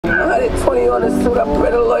20 on the suit, I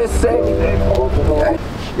pray the lawyer save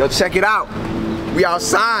me. Yo, check it out. We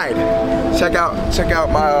outside. Check out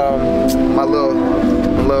my my little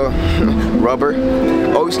rubber.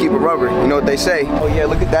 Always keep a rubber. You know what they say? Oh yeah,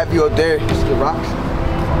 look at that view up there. See the rocks.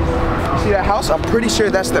 You see that house? I'm pretty sure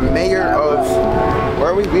that's the mayor of,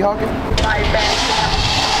 where are we? Weehawken?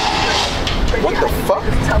 What the fuck?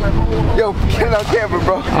 Yo, get on camera,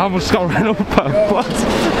 bro. I almost got ran over by a bus.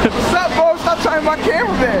 What's up, bro? Stop trying my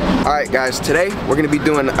camera, man. All right, guys. Today we're gonna be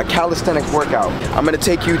doing a calisthenic workout. I'm gonna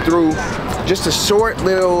take you through just a short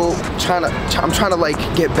little. I'm trying to like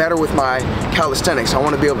get better with my calisthenics. I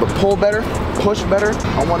want to be able to pull better, push better.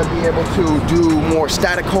 I want to be able to do more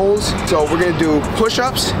static holds. So we're gonna do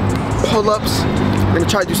push-ups, pull-ups. We're gonna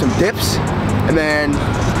try to do some dips, and then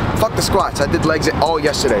fuck the squats. I did legs all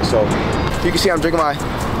yesterday, so. You can see I'm drinking my,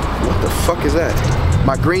 what the fuck is that?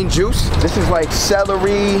 My green juice. This is like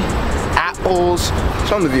celery, apples.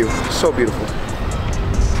 Show them the view. So beautiful.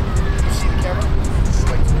 See the camera? It's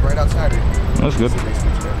like right outside here. That's good.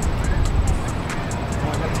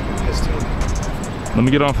 Let me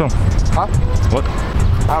get on film. Huh? What?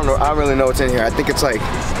 I don't know. I don't really know what's in here. I think it's like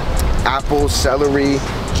apples, celery,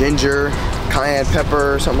 ginger, cayenne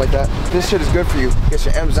pepper, something like that. This shit is good for you. Get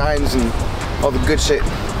your enzymes and all the good shit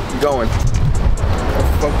going.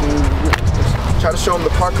 Try to show them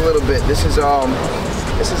the park a little bit. This is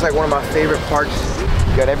like one of my favorite parks.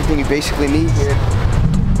 You got everything you basically need here.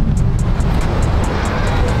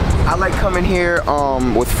 I like coming here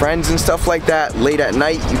with friends and stuff like that. Late at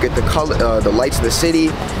night, you get the color, the lights of the city.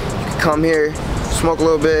 You can come here, smoke a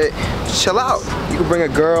little bit, chill out. You can bring a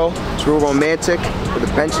girl. It's real romantic. Where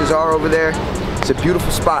the benches are over there. It's a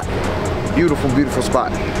beautiful spot. Beautiful, beautiful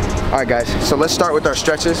spot. All right, guys. So let's start with our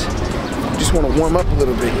stretches. Just want to warm up a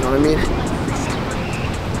little bit, you know what I mean?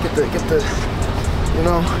 Get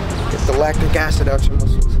the lactic acid out your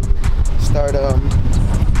muscles. Start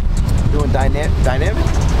doing dynamic?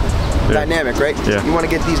 Yeah. Dynamic, right? Yeah. You want to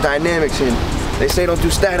get these dynamics in. They say don't do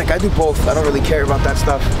static. I do both. I don't really care about that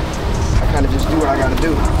stuff. I kind of just do what I gotta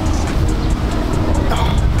do.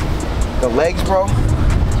 Oh, the legs, bro.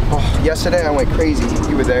 Oh, yesterday I went crazy.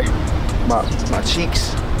 You were there. My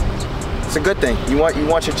cheeks. It's a good thing. You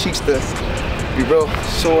want your cheeks to be real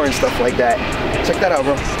sore and stuff like that. Check that out,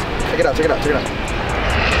 bro. Check it out, check it out, check it out.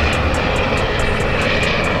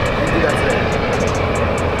 Do that today.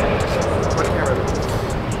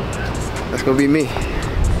 That's gonna be me.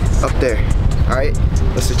 Up there. Alright?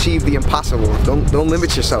 Let's achieve the impossible. Don't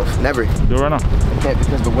limit yourself. Never. Do it right now. I can't,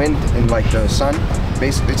 because the wind and like the sun,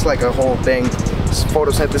 basically it's like a whole thing. It's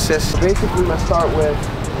photosynthesis. Basically, let's start with,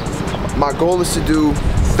 my goal is to do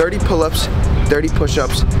 30 pull-ups, 30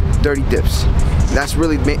 push-ups, 30 dips. And that's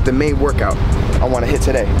really the main workout I want to hit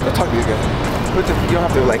today. I'll talk to you again. You don't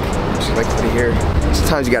have to like, just like put it here.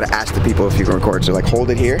 Sometimes you gotta ask the people if you can record. So like hold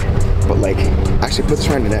it here, but like actually put this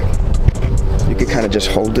around your neck. You could kind of just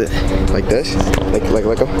hold it like this, like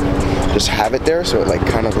just have it there, so it like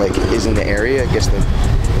kind of like is in the area. I guess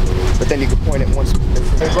but then you can point it once.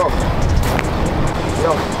 Hey bro.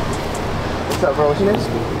 Yo. What's up, bro? What's your name?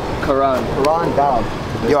 Karan. Karan down.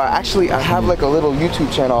 Yo, I have like a little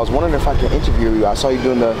YouTube channel. I was wondering if I could interview you. I saw you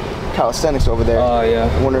doing the calisthenics over there. Oh, yeah.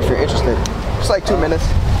 I wonder if you're interested. Just like 2 minutes.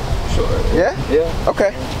 Sure. Yeah? Yeah.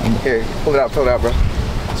 Okay. Here, pull it out, bro.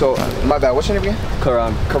 So, my bad. What's your name again?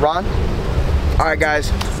 Karan. Karan? All right,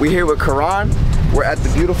 guys. We're here with Karan. We're at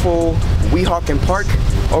the beautiful Weehawken Park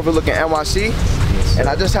overlooking NYC. Yes, and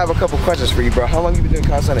I just have a couple questions for you, bro. How long have you been doing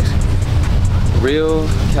calisthenics? Real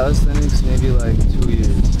calisthenics, maybe like 2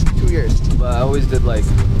 years. 2 years. But I always did like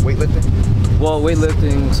weightlifting? Well,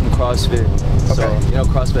 weightlifting, some CrossFit. Okay. So, you know,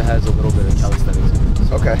 CrossFit has a little bit of calisthenics.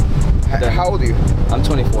 So. Okay. How old are you? I'm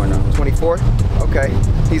 24 now. 24? Okay.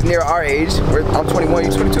 He's near our age. I'm 21.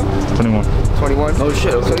 You 22? 21. 21? Oh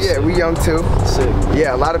shit. Okay. So yeah, we young too. Sick.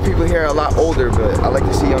 Yeah, a lot of people here are a lot older, but I like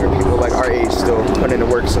to see younger people like our age still putting in the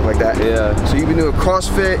work and stuff like that. Yeah. So you've been doing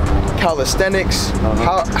CrossFit, calisthenics.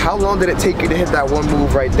 How long did it take you to hit that one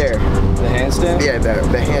move right there? The handstand? Yeah, the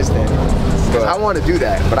handstand. Because I want to do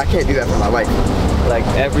that, but I can't do that for my life. Like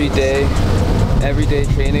every day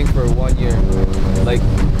training for 1 year. Like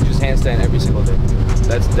just handstand every single day.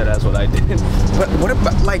 That's what I did. But what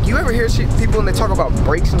about, like, you ever hear people and they talk about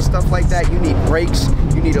breaks and stuff like that? You need breaks.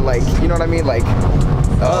 You need to, like, you know what I mean? Like,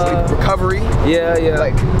 recovery. Yeah.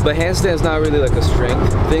 Like, but handstand's not really like a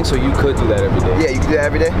strength thing, so you could do that every day. Yeah, you can do that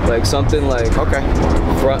every day? Like something like okay.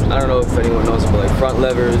 Front. I don't know if anyone knows, but like front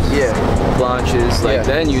levers. Yeah. Planches. Like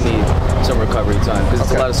then you need some recovery time because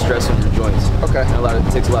it's a lot of stress on your joints. Okay. And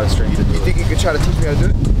it takes a lot of strength to do it. You think you could try to teach me how to do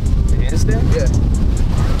it? The handstand? Yeah.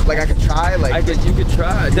 Like I could try, like you could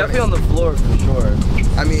try. Definitely on the floor for sure.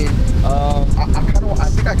 I mean,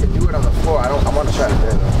 I can do it on the floor. I want to try it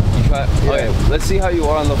there though. You try? Yeah. Okay, let's see how you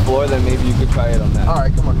are on the floor, then maybe you could try it on that. All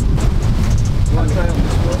right, come on. You want to try it on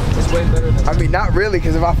this floor? It's way better than I mean, not really,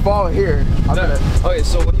 because if I fall here, I'm gonna... Okay,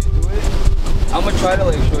 so when you do it, I'm gonna try to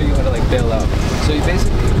like show you how to like bail out. So you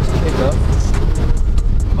basically just pick up,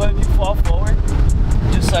 but if you fall forward,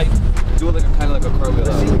 just like do it like a kind of like a cartwheel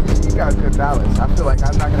out. You got good balance. I feel like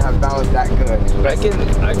I'm not gonna have balance that good. But I can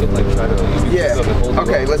like try to like, yeah. Pick up and hold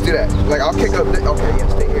Okay, let's do that. Like I'll kick up. Okay, yeah,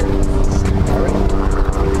 stay here. All right.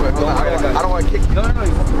 Wait, hold on. I don't want to kick. No. You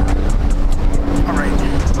won't. All right.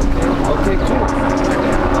 Okay. I'll kick you.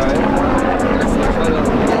 All right. Try to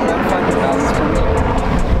find the balance.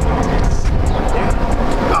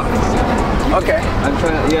 Okay. I'm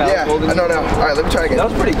trying to, yeah. I know now. All right, let me try again. That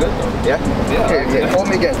was pretty good though. Yeah? Yeah. Okay, hold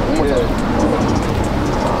me again. One more time.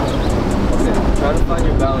 Okay, try to find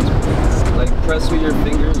your balance. Like press with your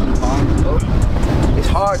fingers and palms. Oh. It's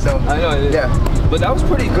hard though. I know it is. Yeah. But that was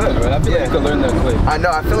pretty good, right? I feel like you could learn that quick. I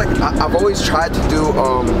know. I feel like I've always tried to do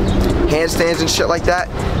handstands and shit like that,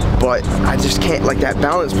 but I just can't. Like that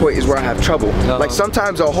balance point is where I have trouble. Like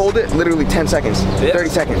sometimes I'll hold it literally 10 seconds, 30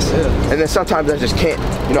 seconds, and then sometimes I just can't.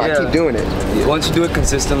 You know, I keep doing it. Once you do it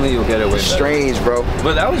consistently, you'll get it way better. Strange, bro.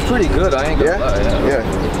 But that was pretty good. I ain't gonna lie. Yeah.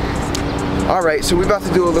 All right, so we're about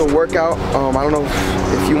to do a little workout. I don't know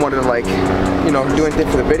if you wanted to like, you know, do anything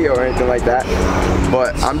for the video or anything like that,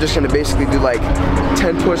 but I'm just gonna basically do like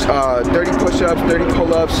 30 push-ups, 30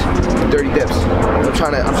 pull-ups, and 30 dips. I'm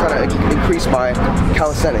trying to increase my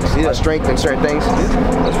calisthenics, my strength in certain things.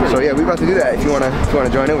 So yeah, we're about to do that. If you wanna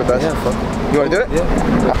join in with us, you wanna do it? Yeah.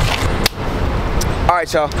 All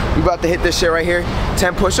right, y'all. We're about to hit this shit right here.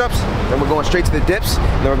 10 push-ups, then we're going straight to the dips,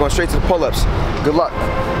 and then we're going straight to the pull-ups. Good luck.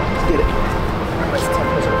 Let's get it.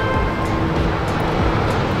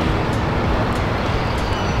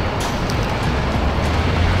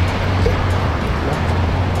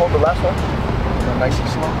 Hold the last one. Go nice and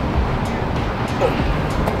slow.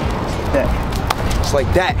 Just like that. Just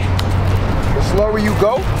like that. The slower you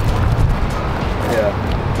go,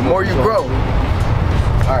 the more you grow.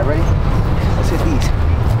 All right, ready? Let's hit these.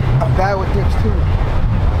 I'm bad with dips too.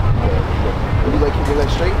 Would you like keep your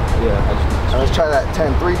legs straight? Yeah. All right, let's try that.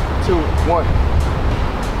 10, 3, 2, 1.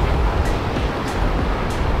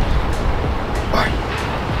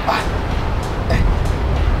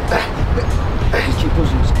 Just keep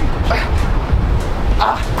pushing. Just keep pushing.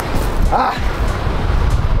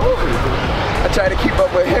 I try to keep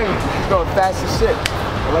up with him. He's going fast as shit.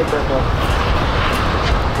 I like that though.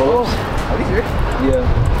 Pull-ups? Are these here? Yeah.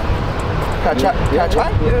 Can I try? Can I try?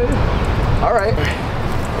 Yeah. All right.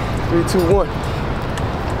 3, 2, 1.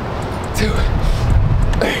 2.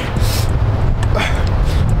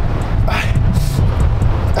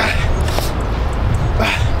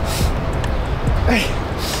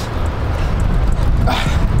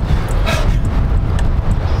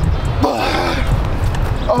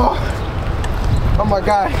 Oh my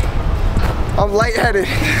God. I'm lightheaded.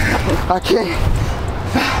 I can't.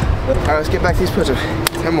 All right, let's get back to these push-ups.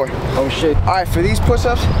 10 more. Oh shit. All right, for these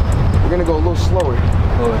push-ups, we're gonna go a little slower.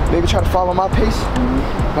 Maybe try to follow my pace.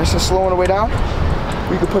 Nice and slow on the way down.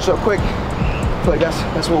 We can push up quick. I feel like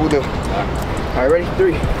that's what we'll do. All right, ready?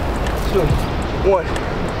 3, 2, 1.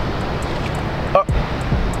 Up.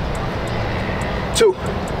 2,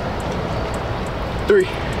 3,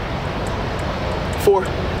 4,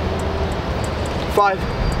 5,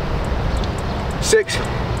 6,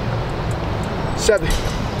 7,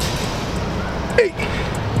 8,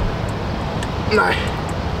 9.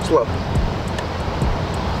 Slow.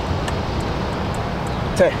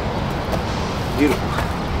 10. Beautiful.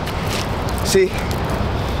 See,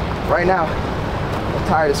 right now, I'm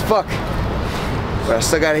tired as fuck, but I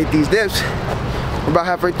still gotta hit these dips. We're about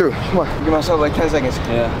halfway through. Come on, give myself like 10 seconds.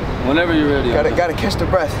 Yeah, whenever you're ready. Gotta catch the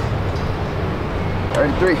breath. All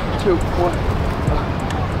right, 3, 2, 1.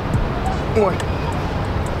 1,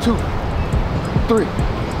 2, 3,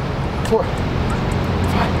 4, 5.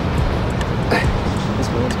 Let's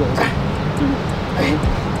go, let's go, let's go. Nice.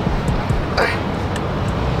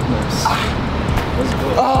 Let's go.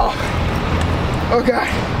 Oh God.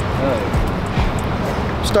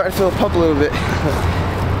 I'm starting to fill the pump a little bit.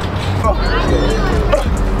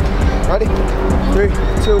 Ready? 3,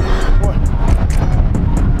 2, 1.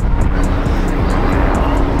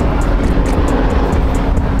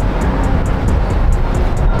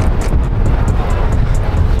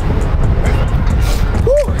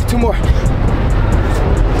 Woo, 2 more.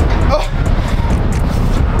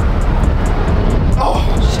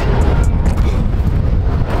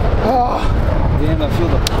 Damn, I feel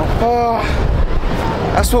the pump.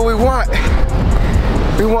 That's what we want.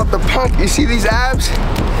 We want the pump. You see these abs?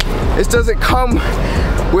 This doesn't come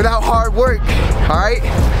without hard work, all right?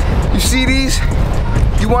 You see these?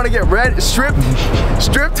 You want to get stripped,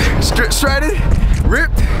 shredded,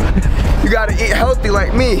 ripped? You gotta eat healthy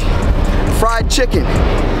like me. Fried chicken,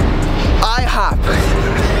 IHOP,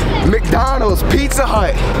 McDonald's, Pizza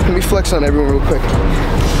Hut. Let me flex on everyone real quick.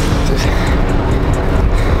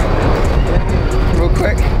 Real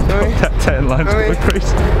quick. That tan line's going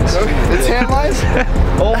crazy. The tan lines?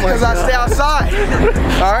 Oh my God. That's because I stay outside.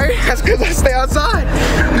 Alright? That's because I stay outside.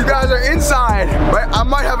 You guys are inside. Right? I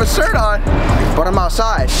might have a shirt on, but I'm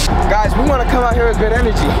outside. Guys, we want to come out here with good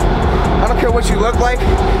energy. I don't care what you look like.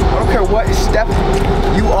 I don't care what step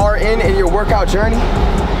you are in your workout journey.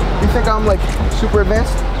 You think I'm like super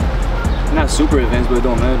advanced? Not super advanced, but it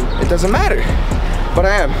don't matter. It doesn't matter. But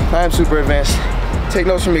I am super advanced. Take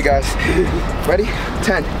notes from me, guys. Ready?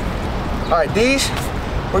 10. All right, these,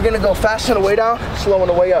 we're gonna go fast on the way down, slow on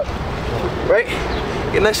the way up. Right?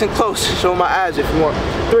 Get nice and close. Show my abs if you want.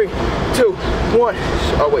 3, 2, 1.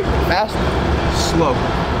 Oh wait, fast, slow.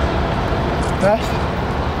 Fast,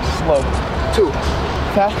 slow. 2,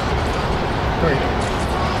 fast, 3,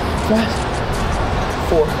 fast,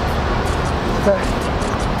 4, fast,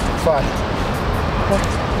 5, fast,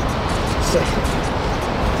 6,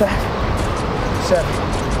 fast, 7,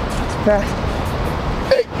 fast,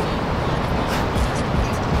 8,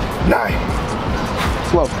 9,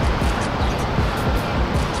 slow.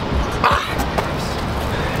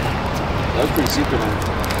 That was pretty secret, man.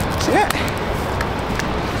 See that?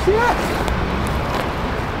 See that?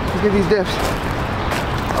 Look at these dips.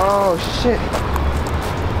 Oh shit.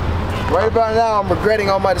 Right about now, I'm regretting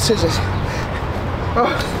all my decisions.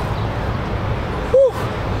 Oh. Whew.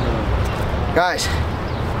 Guys,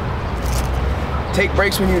 take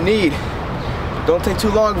breaks when you need. Don't take too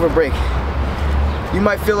long of a break. You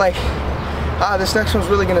might feel like, this next one's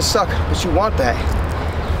really gonna suck, but you want that.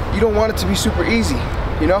 You don't want it to be super easy,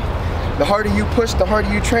 you know? The harder you push, the harder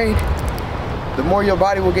you train, the more your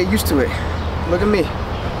body will get used to it. Look at me.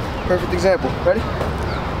 Perfect example. Ready?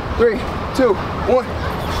 3, 2, 1.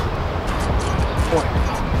 1,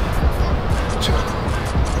 2,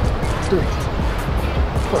 3,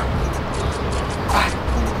 4, 5,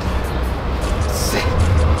 6,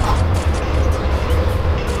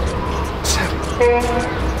 7,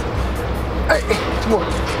 8, 2 more.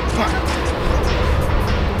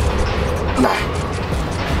 9.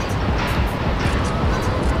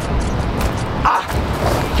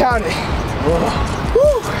 Count it. Woo.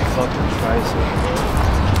 Fucking tricep.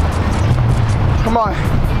 Come on.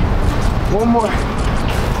 One more.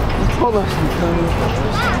 Pull up.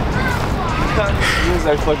 Means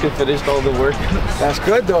I fucking finished all the work. That's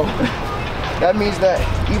good though. That means that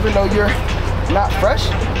even though you're not fresh,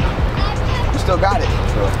 you still got it.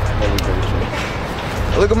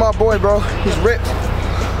 Look at my boy, bro. He's ripped.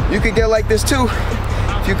 You could get like this too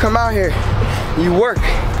if you come out here and you work.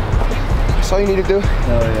 That's all you need to do.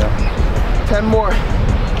 Hell yeah. 10 more.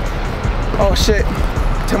 Oh shit.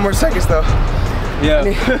 10 more seconds though. Yeah.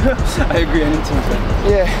 I agree. I need 10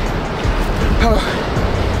 seconds. Yeah. Oh.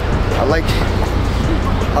 I like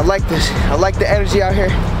this. I like the energy out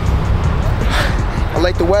here. I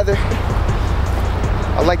like the weather.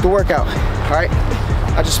 I like the workout. Alright?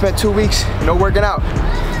 I just spent 2 weeks no working out.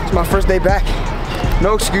 It's my first day back.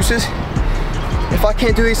 No excuses. If I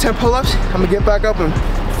can't do these 10 pull-ups, I'm gonna get back up and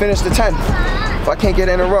finish the 10. If I can't get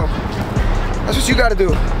in a row. That's what you gotta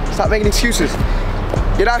do. Stop making excuses.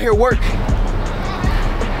 Get out here, work.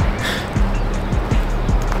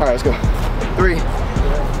 All right, let's go. 3,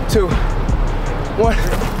 2, 1.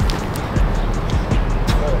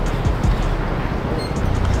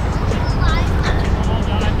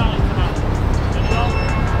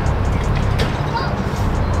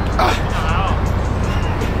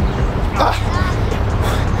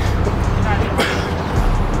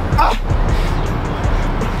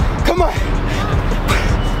 Come on.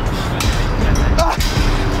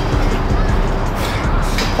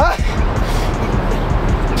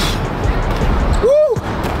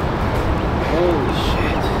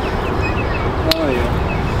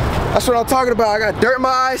 That's what I'm talking about. I got dirt in my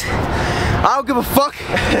eyes. I don't give a fuck.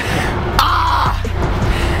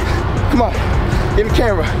 Come on, get the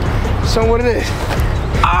camera. Show them what it is.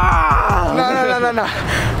 No.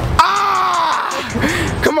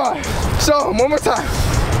 Come on. Show them one more time.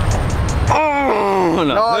 Oh,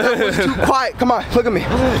 no. No, that was too quiet. Come on, look at me.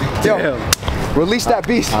 Yo, damn. Release that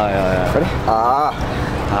beast. Yeah. Ready?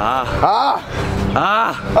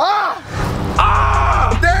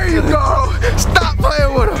 There you go. Stop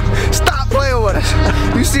playing with him. Stop playing with us.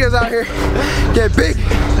 You see us out here. Get big.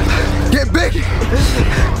 Get big.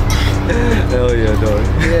 Hell yeah, dog.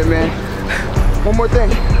 Yeah, man. one more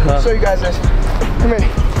thing. I'll show you guys this. Come here.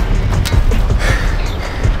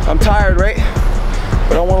 I'm tired, right?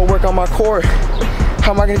 But I want to work on my core.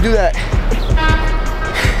 How am I gonna do that?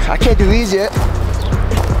 I can't do these yet.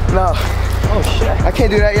 No. Oh shit. I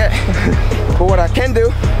can't do that yet. But what I can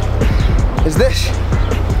do is this.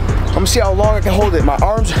 I'm gonna see how long I can hold it. My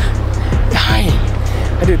arms are dying.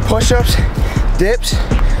 I did push-ups, dips,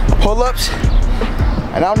 pull-ups,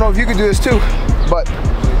 and I don't know if you can do this too, but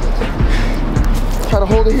try to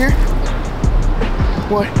hold it here.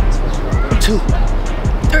 1, 2,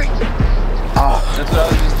 3. Oh. That's what I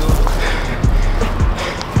was just doing.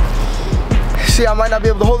 See, I might not be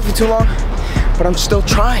able to hold it for too long, but I'm still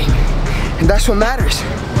trying, and that's what matters.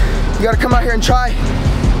 You gotta come out here and try.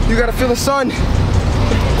 You gotta feel the sun.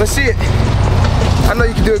 Let's see it. I know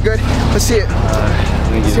you can do it good. Let's see it.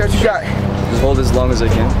 Let's see what you got. Just hold as long as I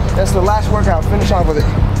can. That's the last workout. Finish off with it.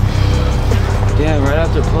 Yeah, right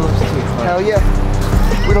after pull-ups too. Hell yeah.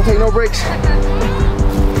 We don't take no breaks.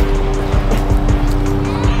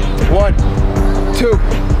 1, 2,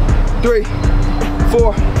 3,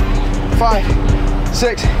 4, 5,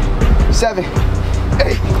 6, 7,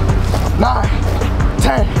 8, 9,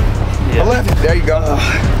 10, 11. There you go.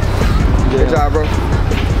 Good job, bro.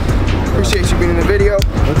 Appreciate you being in the video.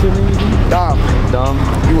 What's your name? Dom. Dom.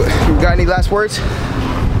 You got any last words?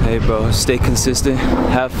 Hey bro, stay consistent,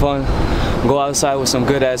 have fun, go outside with some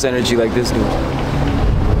good ass energy like this dude.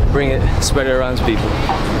 Bring it, spread it around to people.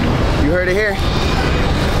 You heard it here.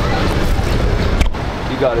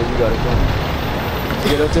 You got it, come on.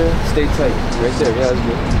 Get up there, stay tight, right there, yeah, that's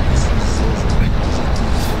good.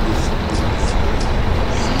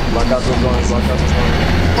 Lock out those arms, lock out those arms.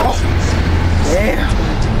 Oh, damn.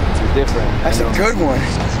 It's different. That's a good one.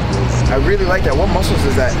 I really like that. What muscles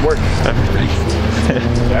does that work? Everything.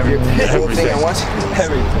 Everything at once?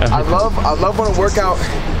 Everything. I love when a workout,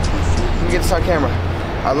 let me get this on camera.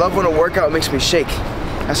 I love when a workout makes me shake.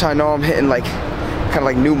 That's how I know I'm hitting like, kind of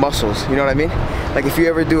like new muscles, you know what I mean? Like if you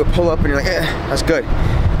ever do a pull-up and you're like, that's good.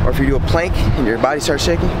 Or if you do a plank and your body starts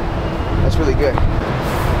shaking, that's really good.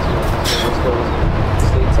 Let's go.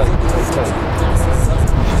 Stay tight, stay tight.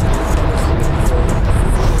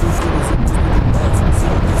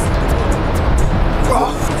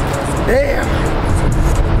 Oh, damn.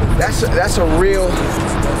 That's a real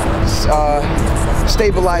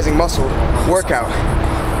stabilizing muscle workout.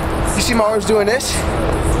 You see my arms doing this?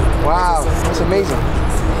 Wow, that's amazing.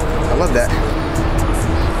 I love that.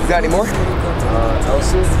 You got any more?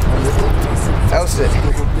 L-sit. L-sit.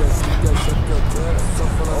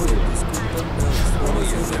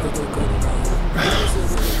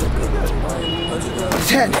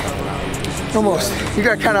 10. Almost. You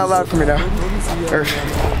gotta count out loud for me now.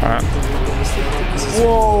 Alright.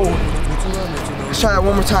 Whoa. Let's try that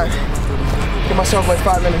one more time. Give myself like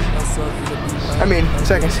 5 minutes. I mean,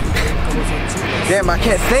 seconds. Damn, I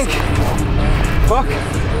can't think. Fuck.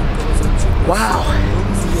 Wow.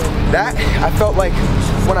 That, I felt like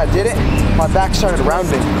when I did it, my back started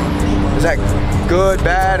rounding. Is that good,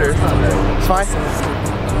 bad, or it's fine?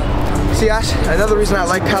 See, Ash, another reason I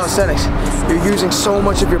like calisthenics, you're using so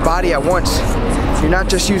much of your body at once. You're not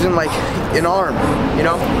just using like an arm, you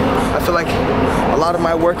know? I feel like a lot of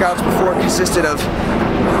my workouts before consisted of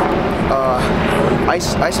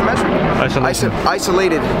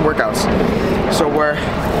isolated workouts. So where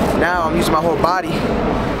now I'm using my whole body,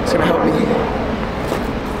 it's gonna help me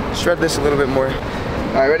shred this a little bit more.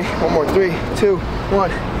 All right, ready? One more, 3, 2,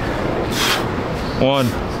 1. 1,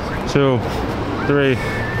 2, 3,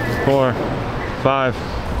 4, 5,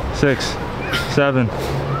 6, 7,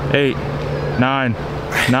 8, 9,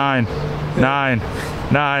 9, 9,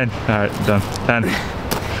 9. All right, done. 10.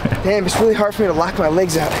 Damn, it's really hard for me to lock my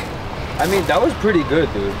legs out. I mean, that was pretty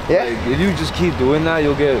good, dude. Yeah? Like, if you just keep doing that,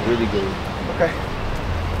 you'll get really good. Okay.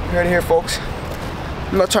 You heard it here, folks.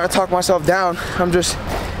 I'm not trying to talk myself down. I'm just,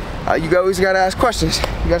 you always gotta ask questions.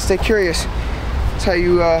 You gotta stay curious. That's how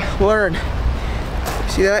you learn.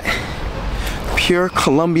 See that? Pure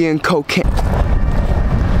Colombian cocaine.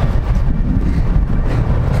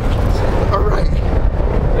 All right.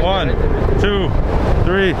 1, 2,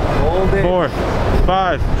 3, 4,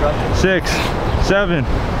 5, 6, 7,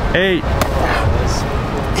 8,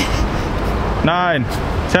 9,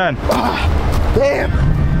 10. Damn.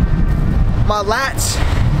 My lats,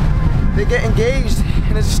 they get engaged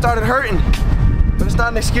and it just started hurting. But it's not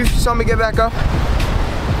an excuse. You saw me get back up.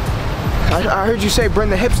 I heard you say bring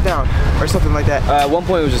the hips down or something like that. At one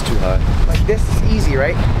point it was just too high. Like this is easy,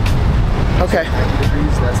 right? Okay.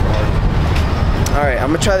 That's the hard. All right,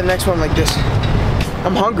 I'm gonna try the next one like this.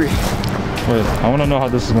 I'm hungry. Wait, I want to know how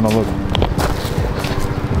this is gonna look.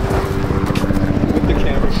 With the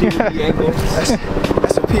camera. POV angle.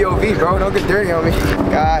 That's a POV, bro. Don't get dirty on me.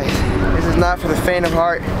 Guys, this is not for the faint of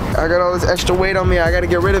heart. I got all this extra weight on me. I gotta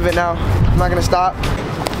get rid of it now. I'm not gonna stop.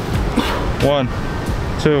 1,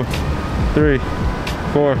 2, 3,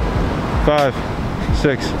 4, 5,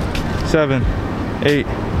 6, 7, 8,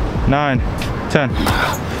 9, 10.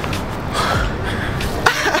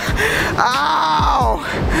 Ow!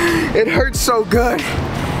 It hurts so good.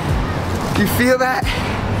 You feel that?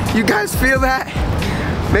 You guys feel that?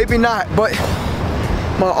 Maybe not, but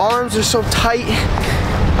my arms are so tight.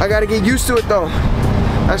 I gotta get used to it though.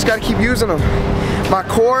 I just gotta keep using them. My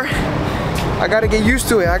core, I gotta get used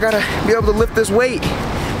to it. I gotta be able to lift this weight.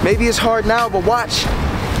 Maybe it's hard now, but watch.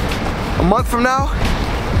 A month from now,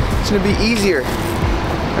 it's gonna be easier.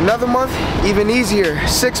 Another month, even easier.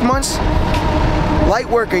 6 months, light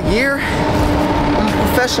work. A year, I'm a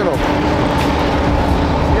professional.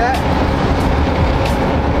 Yeah.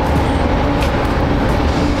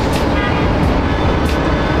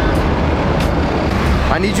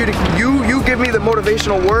 I need you to, you give me the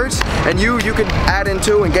motivational words, and you can add in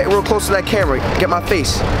too and get real close to that camera. Get my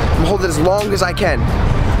face. I'm gonna hold it as long as I can.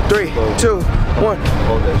 3, 2, 1.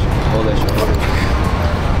 Hold that shit, hold that shit, hold that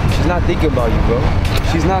shit. She's not thinking about you, bro.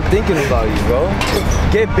 She's not thinking about you, bro.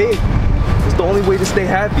 Get big. It's the only way to stay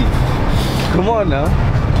happy. Come on now.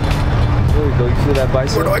 There we go. You feel that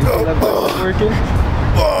bicep? Where do I go? You feel that bicep working?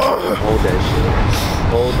 Hold that shit.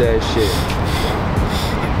 Hold that shit.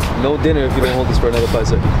 No dinner if you don't hold this for another 5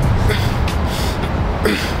 seconds.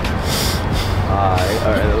 Alright,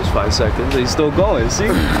 that was 5 seconds. He's still going, see?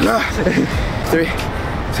 3,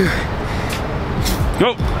 2.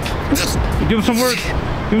 Go! Give him some words.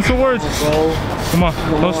 Give him some words. Bro. Come on.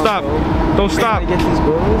 Don't stop. Bro. Don't stop. You gotta get these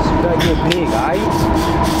goals, you gotta get big, alright?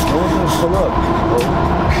 No one's gonna pull up, bro.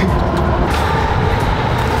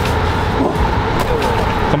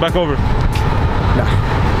 Come back over. Nah.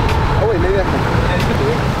 Oh wait, maybe I can.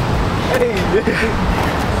 Hey.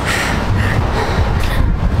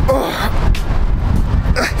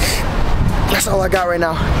 That's all I got right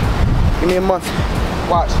now. Give me a month.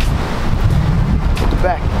 Watch. Put the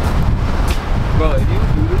back. Bro, if you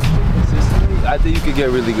do this shit consistently, I think you could get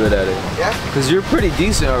really good at it. Yeah? Cause you're pretty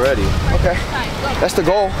decent already. Okay. That's the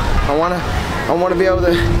goal. I wanna be able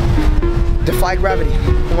to defy gravity.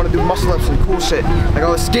 I wanna do muscle ups and cool shit. Like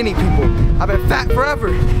all the skinny people. I've been fat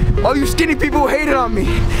forever. All you skinny people who hated on me.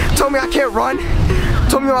 Told me I can't run.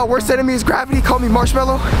 Told me my worst enemy is gravity. Called me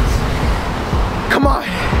marshmallow. Come on.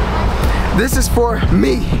 This is for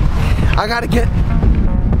me. I gotta get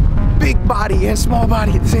big body and small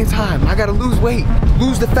body at the same time. I gotta lose weight,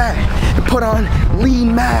 lose the fat, and put on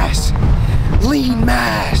lean mass. Lean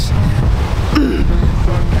mass.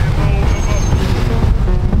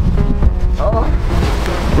 Oh.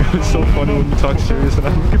 It's so funny when you talk serious and I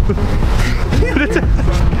look at the...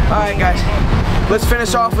 Alright guys, let's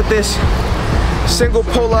finish off with this single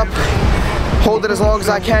pull up. Hold it as long as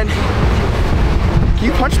I can. Can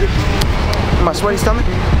you punch me? In my sweaty stomach?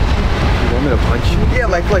 You want me to punch you? Yeah,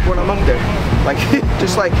 like when I'm up there. Like,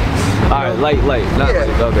 just like... Alright, light. Not yeah.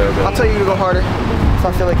 light. Okay. I'll tell you to go harder if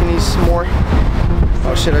I feel like it needs some more.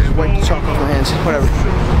 Oh shit, I just wiped the chalk off my hands. Whatever.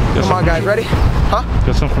 Come on guys, ready? Huh?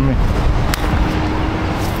 Got some for me.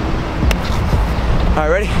 Alright,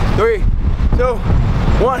 ready? 3, 2,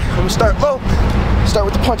 1. I'm gonna start low. Start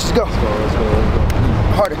with the punches. Go. Let's go.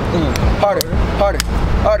 Harder. Harder.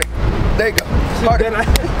 There you go.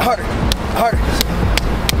 Harder.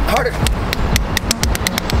 Harder.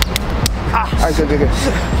 Alright, good.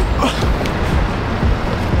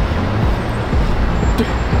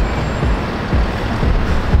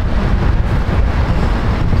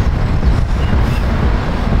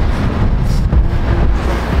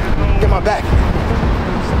 Get my back.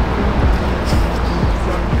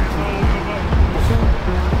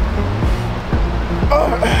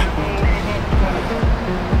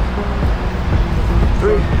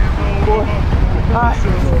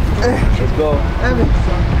 Let's go.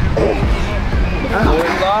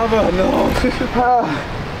 Lava, no.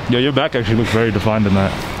 Yo, your back actually looks very defined in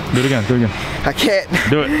that. Do it again. I can't.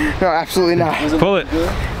 Do it. No, absolutely not. Pull it.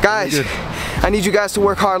 Guys, I need you guys to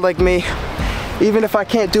work hard like me. Even if I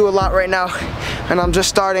can't do a lot right now and I'm just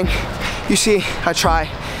starting, you see, I try.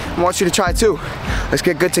 I want you to try too. Let's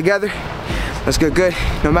get good together. Let's get good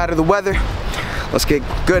no matter the weather. Let's get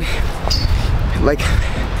good like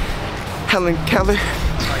Helen Keller.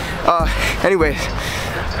 Anyways,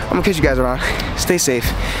 I'm gonna catch you guys around. Stay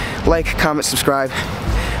safe. Like, comment, subscribe.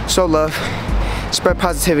 Show love. Spread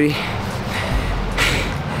positivity.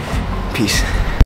 Peace.